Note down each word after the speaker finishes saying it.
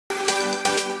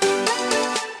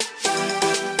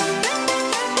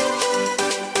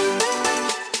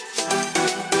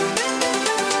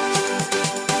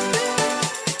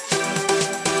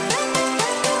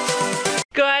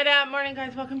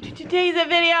welcome to today's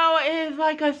video. It is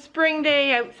like a spring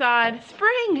day outside.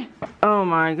 Spring! Oh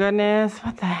my goodness,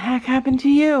 what the heck happened to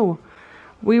you?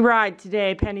 We ride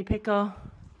today, Penny Pickle.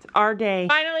 It's our day.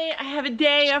 Finally, I have a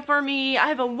day for me. I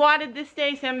have allotted this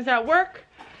day. Sam's at work.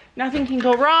 Nothing can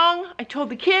go wrong. I told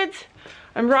the kids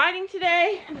I'm riding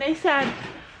today, and they said,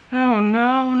 oh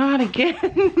no, not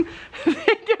again.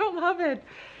 They don't love it.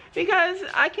 Because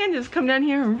I can't just come down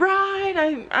here and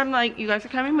ride. I'm like, you guys are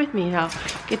coming with me now.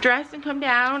 Get dressed and come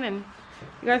down, and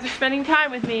you guys are spending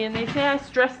time with me. And they say I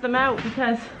stress them out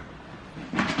because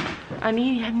I'm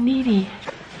needy.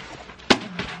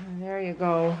 There you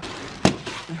go.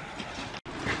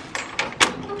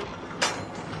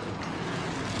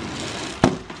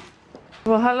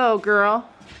 Well, hello, girl.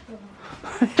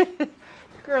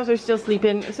 Girls are still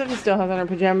sleeping. Sophie still has on her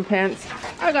pajama pants.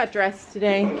 I got dressed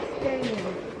today.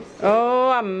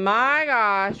 Oh my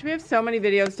gosh, we have so many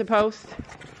videos to post.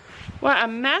 What a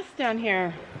mess down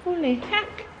here. Holy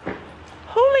heck.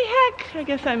 Holy heck. I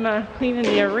guess I'm cleaning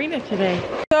the arena today.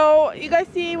 So you guys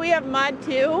see we have mud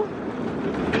too.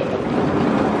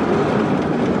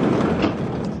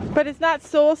 But it's not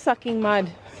soul sucking mud.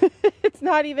 It's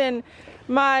not even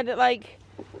mud, like,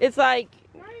 it's like,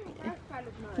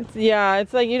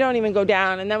 it's like you don't even go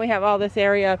down. And then we have all this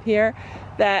area up here.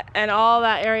 And all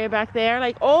that area back there,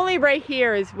 like only right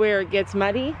here is where it gets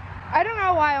muddy. I don't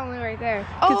know why only right there.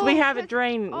 Because we have it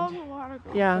drained. All the water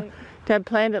goes yeah, Dad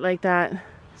planned it like that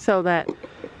so that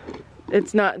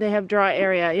it's not, they have dry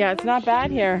area. Yeah, it's not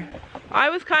bad here. I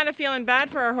was kind of feeling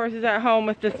bad for our horses at home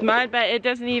with this mud, but it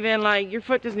doesn't even, like, your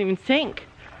foot doesn't even sink.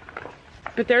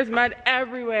 But there's mud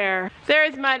everywhere. There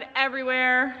is mud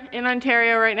everywhere in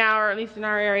Ontario right now, or at least in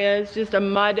our area. It's just a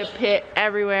mud pit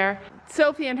everywhere.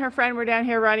 Sophie and her friend were down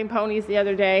here riding ponies the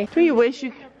other day. So you wish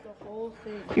you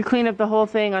clean up the whole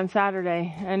thing on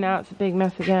Saturday, and now it's a big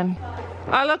mess again.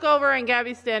 I look over and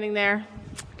Gabby's standing there.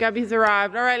 Gabby's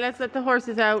arrived. All right, let's let the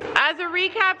horses out. As a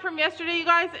recap from yesterday, you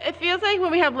guys, it feels like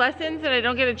when we have lessons that I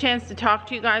don't get a chance to talk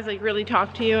to you guys, like really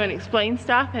talk to you and explain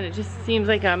stuff, and it just seems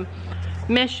like a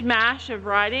mishmash of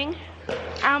riding.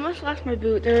 I almost lost my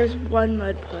boot. There's one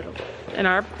mud puddle. In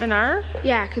our?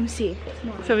 Yeah, I can see.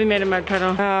 So we made a mud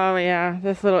puddle. Oh yeah,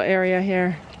 this little area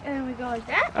here. And then we go like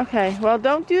that? Okay, well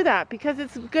don't do that because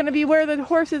it's gonna be where the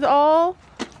horses all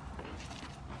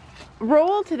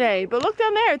roll today. But look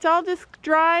down there, it's all just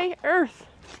dry earth.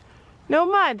 No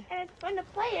mud. And it's fun to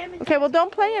play in. Okay, well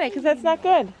don't play in it because that's not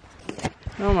good.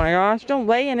 Oh my gosh, don't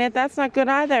lay in it. That's not good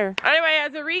either. Anyway,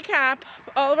 as a recap,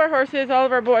 all of our horses, all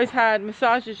of our boys had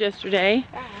massages yesterday,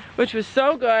 which was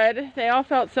so good. They all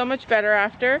felt so much better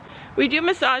after. We do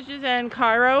massages and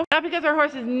chiro, not because our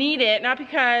horses need it, not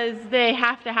because they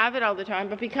have to have it all the time,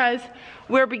 but because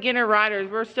we're beginner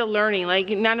riders. We're still learning. Like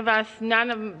none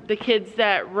of the kids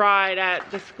that ride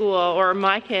at the school, or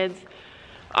my kids,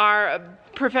 are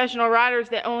professional riders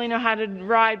that only know how to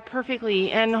ride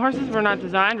perfectly, and horses were not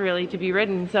designed really to be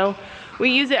ridden. So we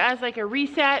use it as like a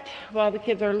reset while the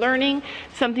kids are learning,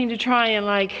 something to try and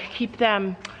like keep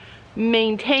them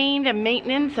maintained and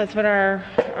maintenance. That's what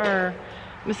our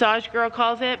massage girl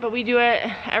calls it. But we do it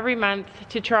every month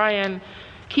to try and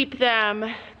keep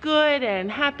them good and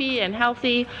happy and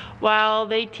healthy while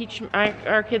they teach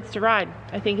our kids to ride.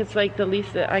 I think it's like the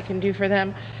least that I can do for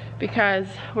them, because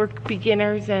we're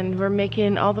beginners and we're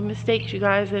making all the mistakes, you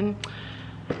guys, and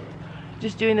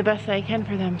just doing the best I can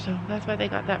for them. So that's why they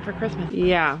got that for Christmas.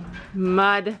 Yeah,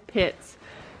 mud pits.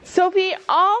 Sophie,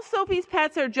 all Sophie's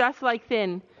pets are just like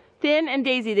Finn. Finn and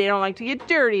Daisy, they don't like to get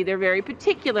dirty. They're very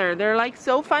particular. They're like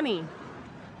so funny.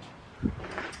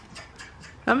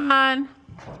 Come on.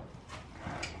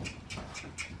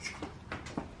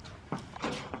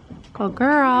 Oh,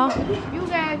 girl. You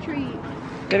got a treat.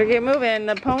 Better get moving,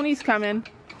 the pony's coming.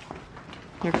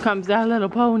 Here comes that little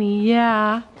pony,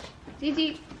 yeah.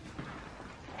 Gigi,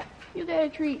 you got a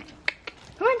treat.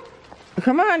 Come on.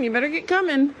 Come on, you better get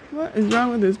coming. What is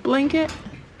wrong with this blanket?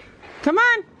 Come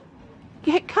on,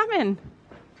 get coming.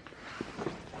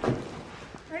 I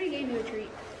already gave you a treat.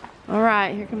 All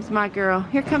right, here comes my girl.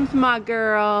 Here comes my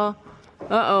girl.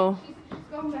 Uh-oh. She's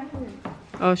going back in.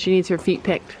 Oh, she needs her feet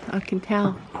picked. I can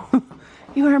tell.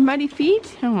 You are muddy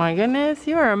feet? Oh my goodness,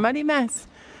 you are a muddy mess.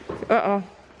 Uh-oh.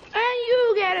 And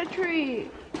you get a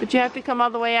treat. But you have to come all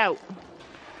the way out.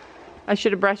 I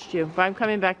should have brushed you, but I'm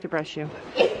coming back to brush you.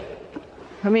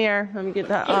 Come here, let me get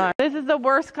that on. This is the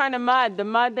worst kind of mud, the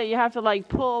mud that you have to like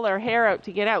pull our hair out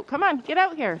to get out. Come on, get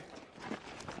out here.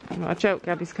 Watch out,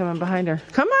 Gabby's coming behind her.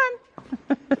 Come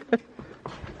on.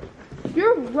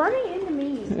 You're running into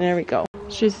me. There we go.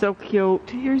 She's so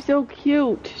cute. You're so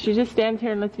cute. She just stands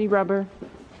here and lets me rub her.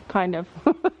 Kind of.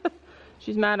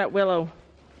 She's mad at Willow.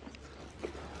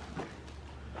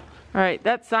 All right,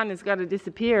 that sun has got to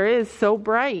disappear. It is so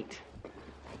bright.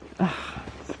 Ugh.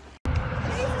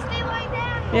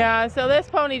 Yeah, so this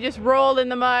pony just rolled in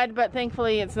the mud, but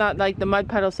thankfully it's not like the mud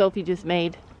puddle Sophie just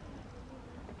made.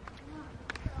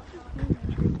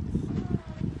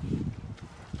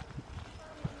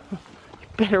 You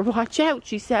better watch out,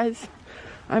 she says.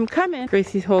 I'm coming.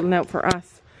 Gracie's holding out for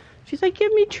us. She's like,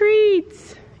 give me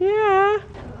treats. Yeah.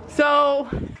 So,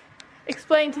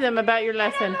 explain to them about your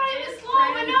lesson. It was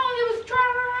slow, but no, it was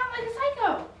driving around like a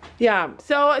psycho. Yeah,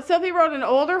 so Sophie rode an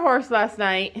older horse last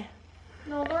night.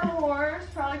 An older horse,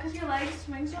 probably because your leg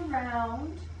swings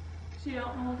around, so you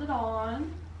don't hold it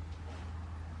on.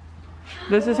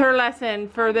 This is her lesson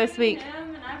for this week.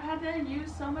 And I've had to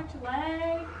use so much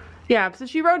leg. Yeah, so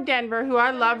she rode Denver, who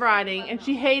I love riding, and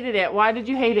she hated it. Why did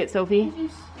you hate it, Sophie? Because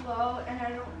he's slow, and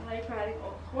I don't like riding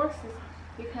old horses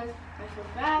because I feel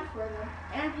bad for them.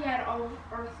 And he had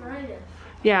arthritis.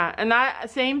 Yeah, and that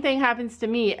same thing happens to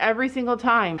me every single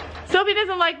time. Sophie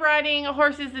doesn't like riding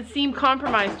horses that seem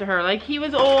compromised to her. Like, he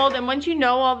was old, and once you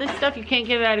know all this stuff, you can't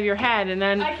get it out of your head, and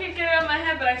then... I can't get it out of my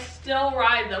head, but I still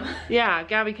ride them. Yeah,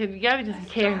 Gabby doesn't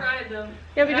care. I ride them.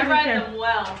 Gabby doesn't care. I ride them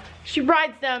well. She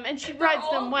rides them, and she rides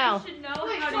them well. They should know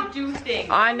how to do things.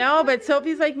 I know, but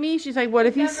Sophie's like me. She's like, what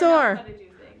if he's sore?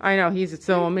 I know, he's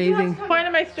so amazing. The point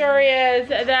of my story is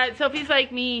that Sophie's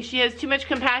like me. She has too much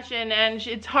compassion, and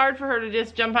it's hard for her to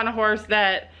just jump on a horse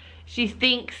that she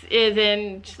thinks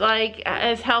isn't like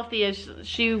as healthy as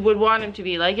she would want him to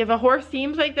be. Like, if a horse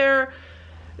seems like they're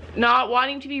not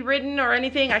wanting to be ridden or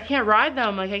anything, I can't ride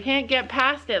them. Like, I can't get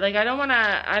past it. Like, I don't want to,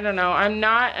 I don't know. I'm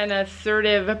not an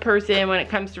assertive person when it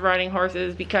comes to riding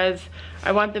horses because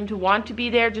I want them to want to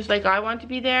be there just like I want to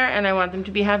be there, and I want them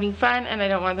to be having fun, and I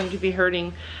don't want them to be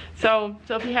hurting. So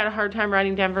Sophie had a hard time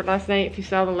riding Denver last night. If you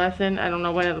saw the lesson, I don't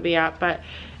know when it'll be up, but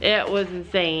it was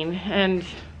insane. And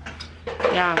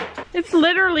yeah, it's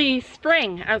literally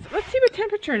spring. Let's see what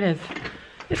temperature it is.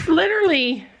 It's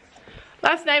literally,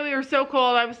 last night we were so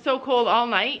cold. I was so cold all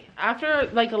night. After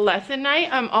like a lesson night,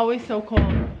 I'm always so cold.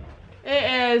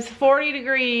 It is 40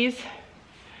 degrees.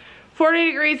 40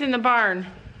 degrees in the barn,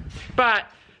 but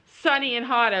sunny and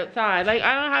hot outside. Like,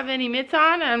 I don't have any mitts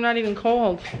on, and I'm not even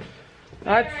cold.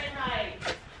 That's, Fahrenheit.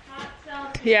 Not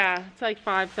Celsius. yeah, it's like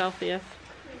 5 Celsius.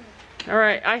 All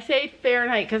right, I say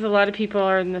Fahrenheit because a lot of people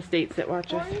are in the States that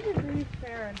watch us. 40 degrees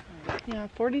Fahrenheit. Yeah,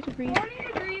 40 degrees.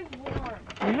 40 degrees warm.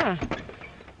 Yeah,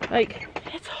 like,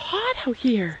 it's hot out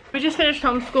here. We just finished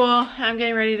homeschool. I'm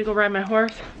getting ready to go ride my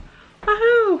horse.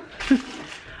 Wahoo!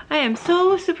 I am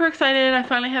so super excited. I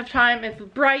finally have time. It's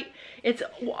bright. It's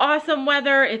awesome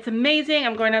weather. It's amazing.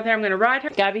 I'm going out there. I'm going to ride her.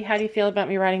 Gabby, how do you feel about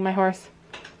me riding my horse?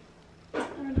 I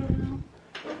don't know.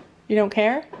 You don't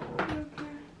care? I don't care.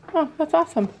 Oh, that's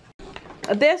awesome.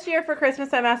 This year for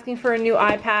Christmas, I'm asking for a new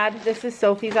iPad. This is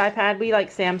Sophie's iPad. We like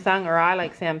Samsung, or I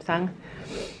like Samsung.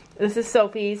 This is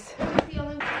Sophie's.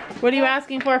 What are you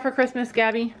asking for Christmas,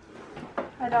 Gabby?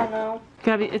 I don't know.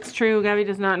 Gabby, it's true. Gabby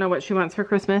does not know what she wants for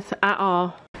Christmas at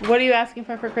all. What are you asking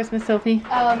for Christmas, Sophie?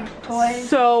 Toys.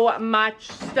 So much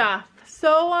stuff.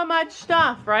 So much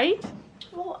stuff, right?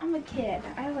 Well, I'm a kid.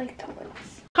 I like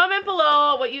toys. Comment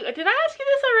below what you, did I ask you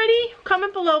this already?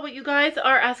 Comment below what you guys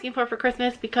are asking for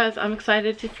Christmas, because I'm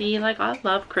excited to see. Like, I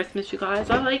love Christmas, you guys.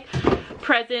 I like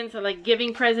presents. I like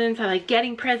giving presents. I like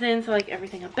getting presents. I like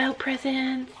everything about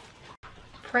presents.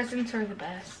 Presents are the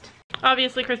best.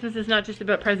 Obviously, Christmas is not just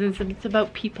about presents, it's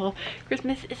about people.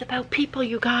 Christmas is about people,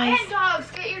 you guys. And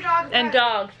dogs. Get your dog a And present.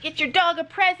 dogs. Get your dog a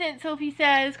present, Sophie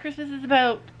says. Christmas is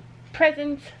about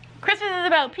presents. Christmas is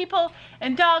about people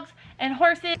and dogs and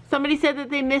horses. Somebody said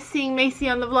that they miss seeing Macy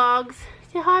on the vlogs.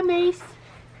 Say hi, Mace.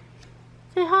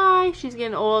 Say hi. She's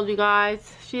getting old, you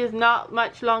guys. She is not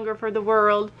much longer for the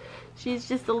world. She's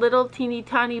just a little teeny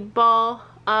tiny ball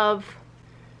of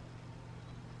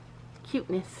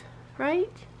cuteness, right?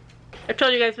 I've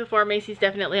told you guys before, Macy's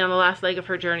definitely on the last leg of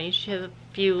her journey. She has a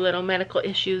few little medical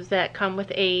issues that come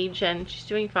with age, and she's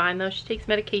doing fine though. She takes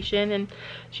medication, and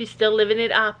she's still living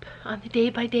it up on the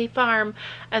day-by-day farm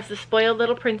as the spoiled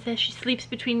little princess. She sleeps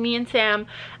between me and Sam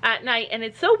at night, and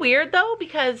it's so weird though,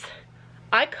 because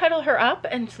I cuddle her up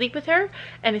and sleep with her,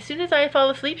 and as soon as I fall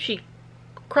asleep, she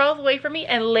crawls away from me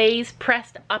and lays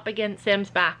pressed up against Sam's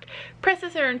back.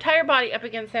 Presses her entire body up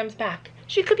against Sam's back.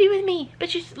 She could be with me, but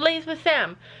she lays with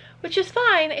Sam, which is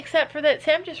fine, except for that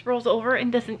Sam just rolls over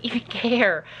and doesn't even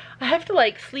care. I have to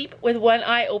like sleep with one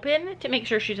eye open to make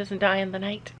sure she doesn't die in the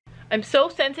night. I'm so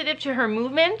sensitive to her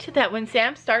movement that when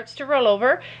Sam starts to roll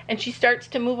over and she starts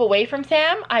to move away from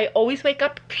Sam, I always wake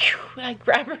up, phew, and I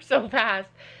grab her so fast.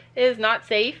 It is not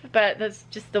safe, but that's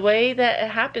just the way that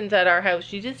it happens at our house.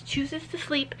 She just chooses to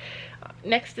sleep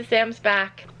next to Sam's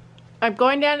back. I'm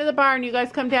going down to the barn. You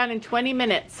guys come down in 20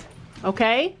 minutes.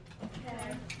 Okay?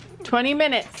 Okay. 20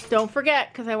 minutes. Don't forget,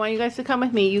 because I want you guys to come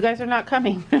with me. You guys are not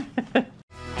coming.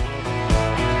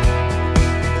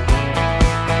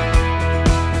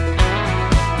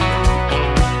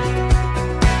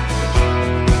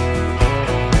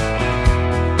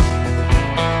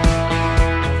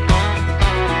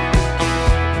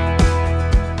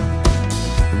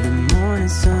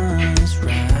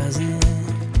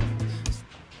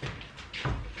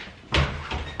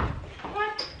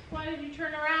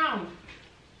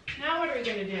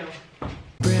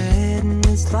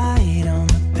 Light on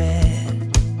the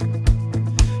bed,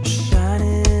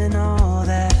 shining all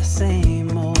that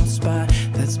same old spot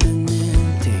that's been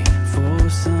empty for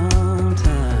some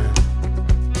time.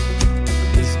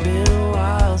 It's been a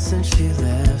while since she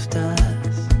left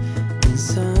us, and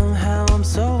somehow I'm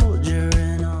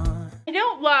soldiering on. I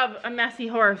don't love a messy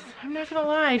horse. I'm not gonna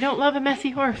lie, I don't love a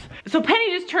messy horse. So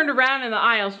Penny just turned around in the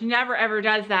aisle. She never ever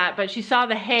does that, but she saw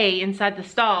the hay inside the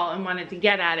stall and wanted to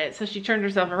get at it, so she turned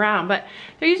herself around. But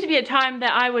there used to be a time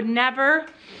that I would never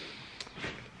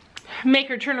make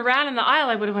her turn around in the aisle.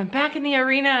 I would have went back in the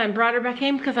arena and brought her back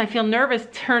in, because I feel nervous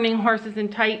turning horses in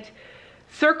tight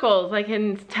circles, like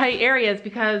in tight areas,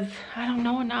 because I don't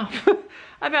know enough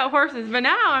about horses. But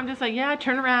now I'm just like, yeah,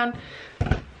 turn around,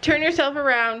 turn yourself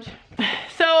around.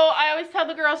 So I always tell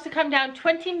the girls to come down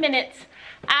 20 minutes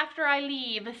after I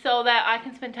leave, so that I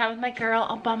can spend time with my girl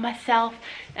all by myself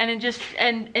and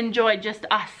enjoy just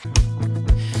us.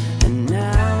 And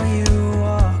now you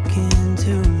walk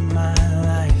into my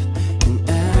life and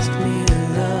ask me to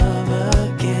love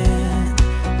again.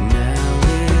 Now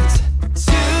it's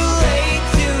too late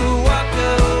to walk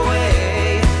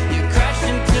away. You crashed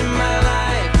into my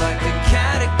life like a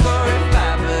category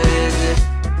 5, but is it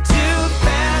too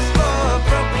fast for a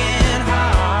broken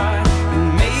heart?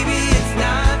 Maybe it's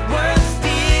not worth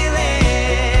stealing.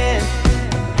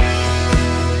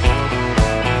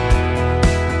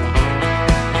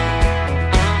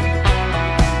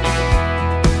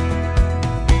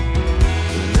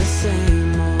 The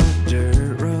same old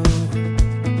dirt road,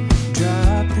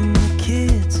 dropping the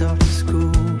kids off to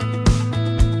school.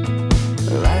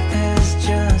 Life has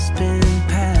just been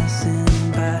passing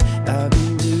by. I've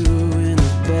been doing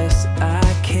the best I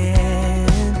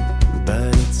can,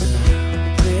 but it's a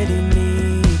pretty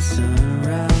neat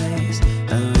sunrise,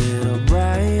 a little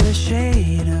brighter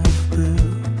shade of blue.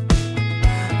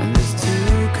 And there's 2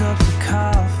 cups of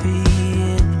coffee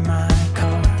in my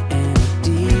car and a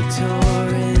detour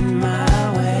in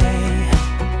my way.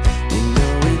 You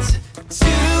know it's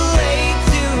too late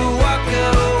to walk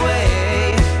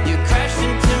away. You crashed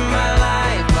into my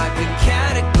life like a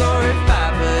category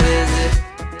 5, but is it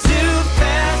too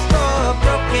fast for a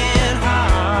broken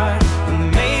heart?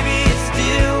 Maybe it's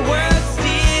still worth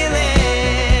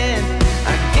stealing.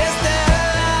 I guess that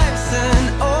life's an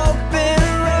open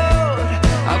road.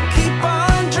 I'll keep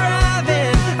on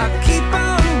driving, I'll keep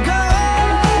on going.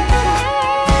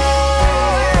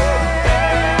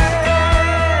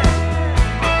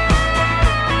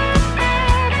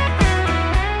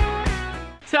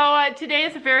 So today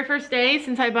is the very first day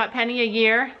since I bought Penny a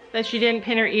year that she didn't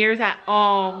pin her ears at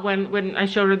all when I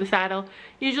showed her the saddle.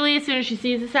 Usually as soon as she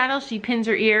sees the saddle, she pins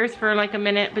her ears for like a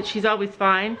minute, but she's always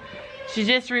fine. She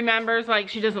just remembers like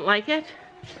she doesn't like it.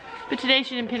 But today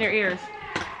she didn't pin her ears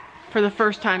for the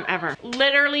first time ever.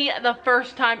 Literally the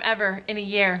first time ever in a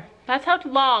year. That's how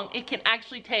long it can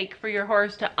actually take for your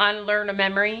horse to unlearn a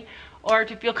memory or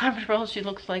to feel comfortable. She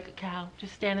looks like a cow,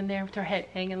 just standing there with her head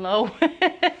hanging low.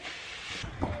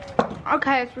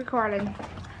 Okay, it's recording.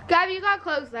 Gabby, you gotta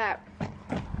close that.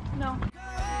 No.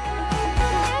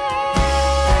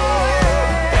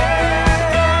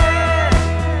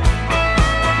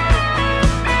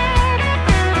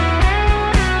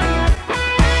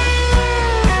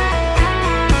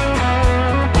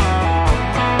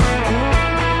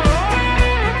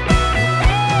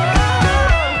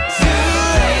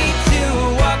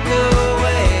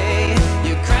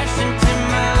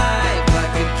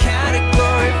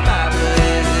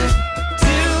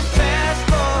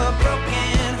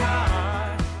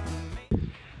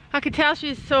 I could tell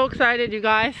she's so excited, you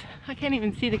guys. I can't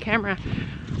even see the camera.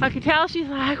 I could tell she's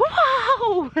like,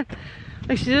 whoa!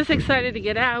 Like she's just excited to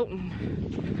get out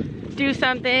and do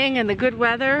something in the good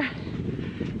weather.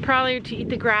 Probably to eat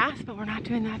the grass, but we're not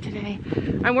doing that today.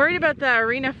 I'm worried about the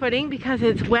arena footing because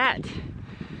it's wet.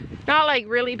 Not like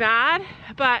really bad,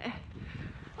 but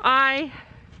I'm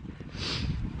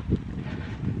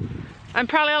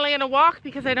probably only gonna walk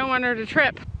because I don't want her to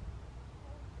trip.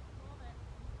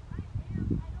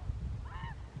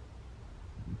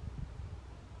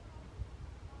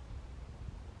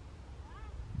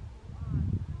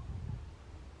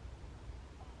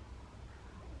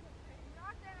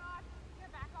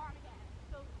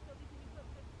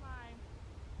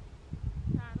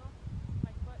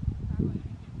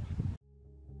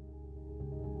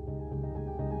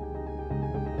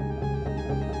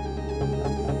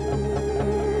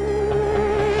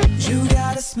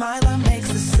 smile that makes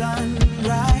the sun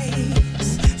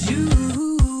rise. You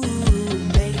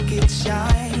make it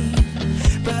shine,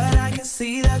 but I can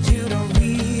see that you don't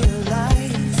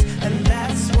realize, and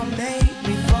that's what made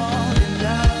me fall in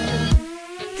love.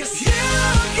 'Cause you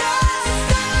got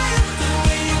style, the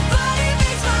way your body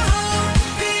makes my heart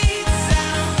beat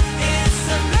sound. It's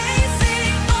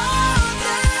amazing all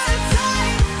the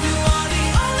time. You are the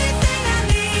only thing I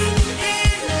need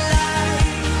in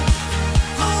life.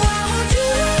 Oh, I want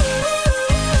you.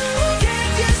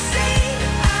 Can't you see?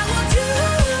 I want you.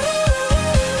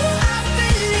 I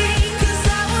believe, 'cause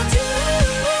I want you.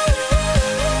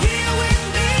 Here with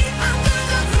me, I'm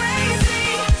gonna go crazy.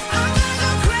 I'm gonna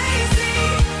go crazy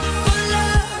for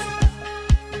love.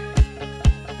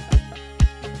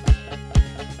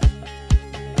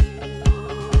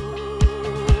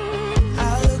 I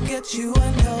look at you, I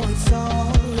know it's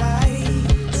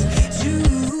alright. You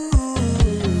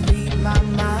read my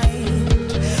mind,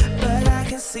 but I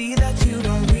can see that you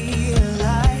don't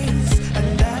realize, and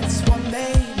that's what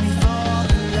made me fall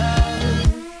in love.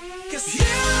 'Cause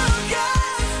you got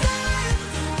style,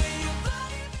 the way your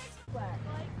body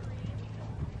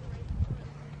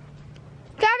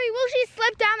Gabby, will she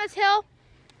slip down this hill?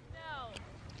 No.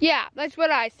 Yeah, that's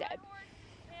what I said.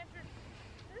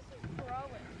 This is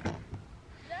growing.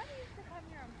 Daddy used to come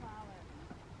here and plow it.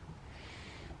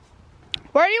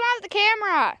 Where do you want the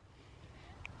camera?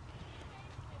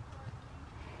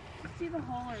 See the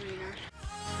whole arena.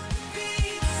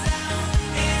 beats sound.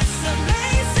 It's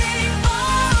amazing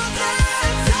all the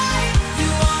time. You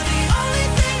are the only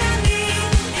thing I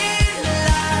need in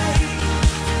life.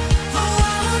 Oh,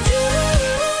 I want you.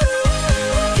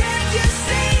 Can't you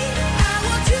see? I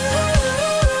want you.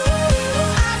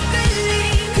 I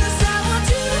believe, 'cause I want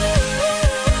you.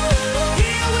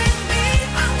 Here with me,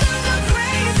 I'm gonna go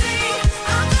crazy.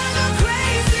 I'm gonna go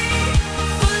crazy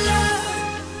for love.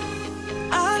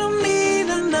 I don't need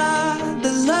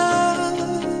another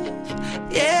love,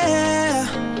 yeah.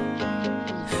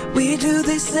 We do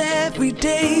this every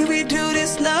day, we do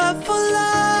this love for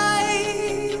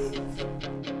life.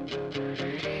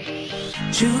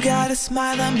 You got a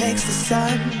smile that makes the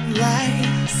sun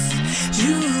rise.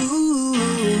 You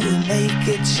make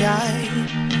it shine,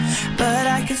 but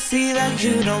I can see that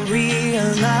you don't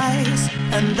realize,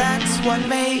 and that's what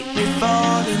made me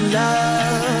fall in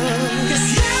love. 'Cause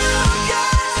you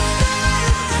got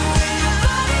style, the way your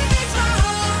body makes my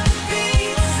heart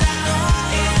beat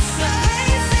sound. It's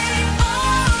amazing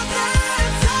all the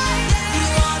time. You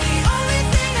are the only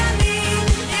thing I need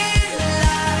in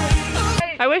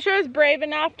life. I wish I was brave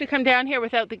enough to come down here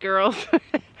without the girls.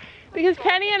 Because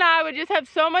Penny and I would just have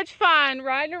so much fun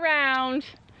riding around.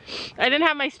 I didn't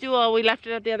have my stool, we left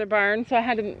it at the other barn, so I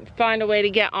had to find a way to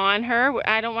get on her.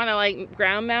 I don't want to like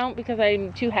ground mount because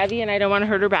I'm too heavy and I don't want to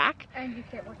hurt her back. And you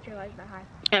can't lift your leg that high.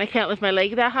 And I can't lift my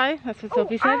leg that high, that's what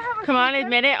Sophie said. Come on,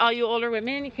 admit it, all you older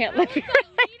women, you can't lift your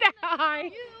leg that high.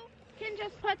 You can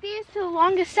just put these to the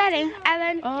longest setting, and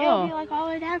then it'll be like all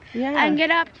the way down, and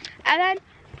get up, and then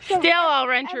Still I'll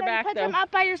wrench her and then back put though. them up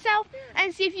by yourself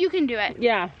and see if you can do it.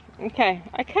 Yeah, okay,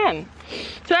 I can.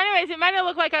 So anyways, it might have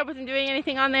looked like I wasn't doing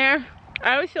anything on there.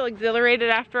 I always feel exhilarated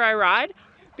after I ride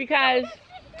because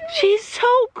she's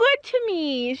so good to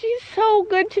me. She's so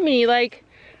good to me. Like,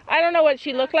 I don't know what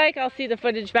she looked like. I'll see the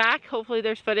footage back. Hopefully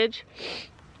there's footage.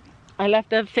 I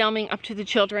left the filming up to the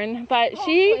children, but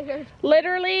she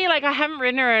literally, like, I haven't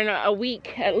ridden her in a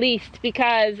week at least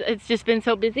because it's just been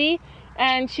so busy,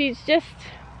 and she's just,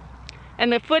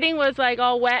 and the footing was like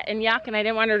all wet and yuck, and I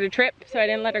didn't want her to trip, so I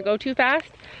didn't let her go too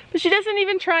fast. But she doesn't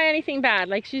even try anything bad.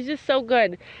 Like, she's just so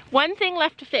good. One thing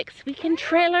left to fix. We can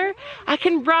trailer, I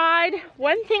can ride.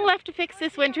 One thing left to fix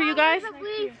this winter, you guys.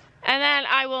 And then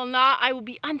I will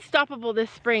be unstoppable this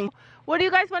spring. What do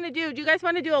you guys want to do? Do you guys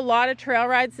want to do a lot of trail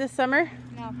rides this summer?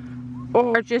 No.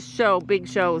 Or just big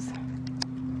shows?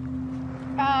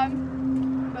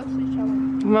 Mostly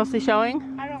showing. Mostly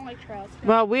showing? I don't like trails.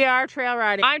 Well, we are trail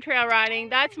riding. I'm trail riding.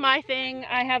 That's my thing.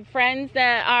 I have friends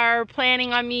that are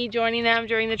planning on me joining them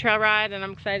during the trail ride, and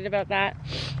I'm excited about that.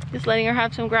 Just letting her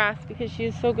have some grass because she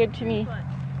is so good to me.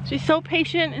 She's so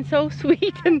patient and so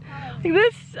sweet, and like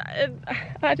this,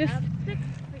 I just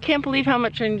can't believe how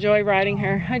much I enjoy riding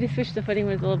her. I just wish the footing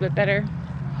was a little bit better.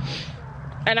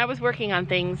 And I was working on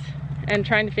things and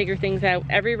trying to figure things out.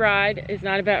 Every ride is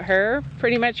not about her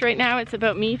pretty much right now. It's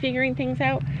about me figuring things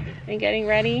out and getting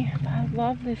ready. But I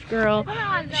love this girl.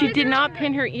 She did not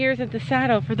pin her ears at the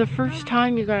saddle for the first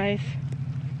time, you guys.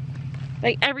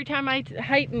 Like, every time I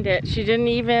heightened it, she couldn't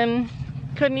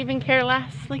even care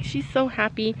less. Like, she's so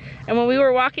happy. And when we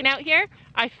were walking out here,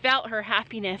 I felt her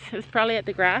happiness. It was probably at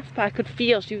the grass, but I could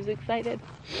feel she was excited.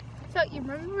 So you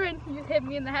remember when you hit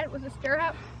me in the head with a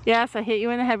stirrup? Yes, I hit you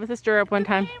in the head with a stirrup one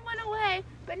time. The pain went away,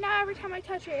 but now every time I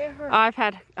touch it, it hurts.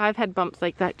 I've had bumps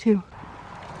like that too.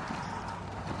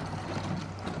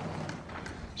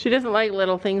 She doesn't like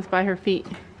little things by her feet.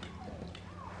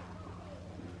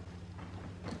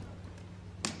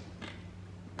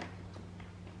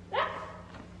 Look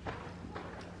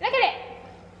at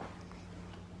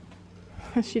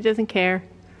it. She doesn't care.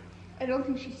 I don't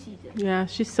think she sees it. Yeah,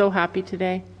 she's so happy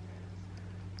today.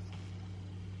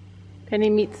 Penny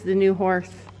meets the new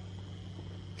horse.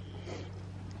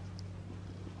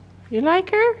 You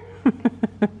like her?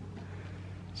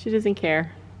 She doesn't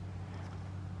care.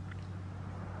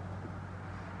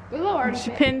 She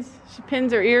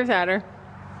pins her ears at her.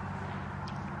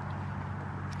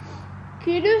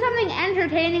 Can you do something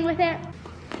entertaining with it?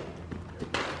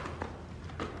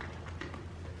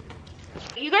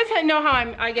 You guys know how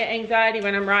I get anxiety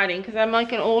when I'm riding because I'm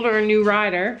like an older new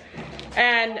rider.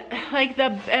 And like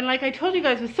I told you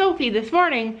guys with Sophie this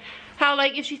morning, how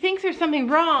like if she thinks there's something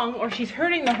wrong or she's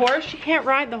hurting the horse, she can't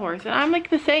ride the horse. And I'm like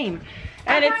the same.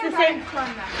 And it's the same.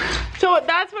 So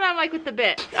that's what I'm like with the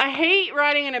bit. I hate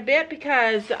riding in a bit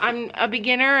because I'm a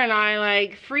beginner and I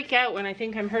like freak out when I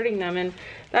think I'm hurting them. And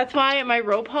that's why my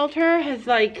rope halter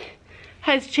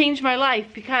has changed my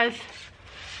life because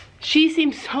she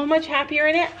seems so much happier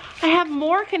in it. I have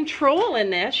more control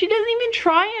in this. She doesn't even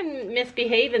try and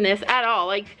misbehave in this at all.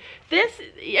 Like this,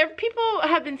 people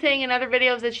have been saying in other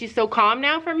videos that she's so calm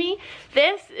now for me.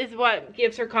 This is what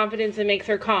gives her confidence and makes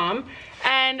her calm.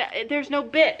 And there's no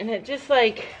bit, and it just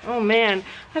like, oh man,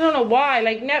 I don't know why.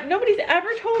 Like nobody's ever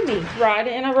told me to ride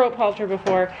in a rope halter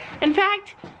before. In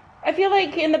fact, I feel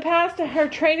like in the past, her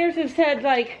trainers have said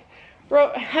like,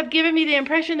 have given me the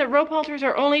impression that rope halters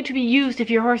are only to be used if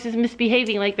your horse is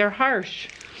misbehaving, like they're harsh.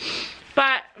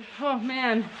 But, oh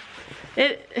man,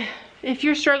 if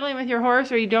you're struggling with your horse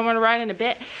or you don't want to ride in a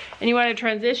bit and you want to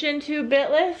transition to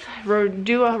bitless,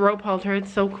 do a rope halter.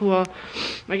 It's so cool.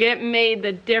 Like it made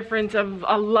the difference of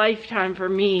a lifetime for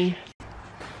me.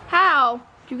 How?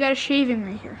 You got a shaving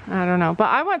right here. I don't know, but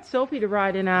I want Sophie to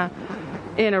ride in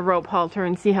a rope halter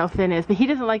and see how Finn is, but he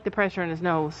doesn't like the pressure in his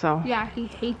nose, so. Yeah, he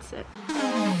hates it.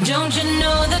 Don't you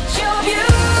know that you're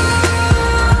beautiful?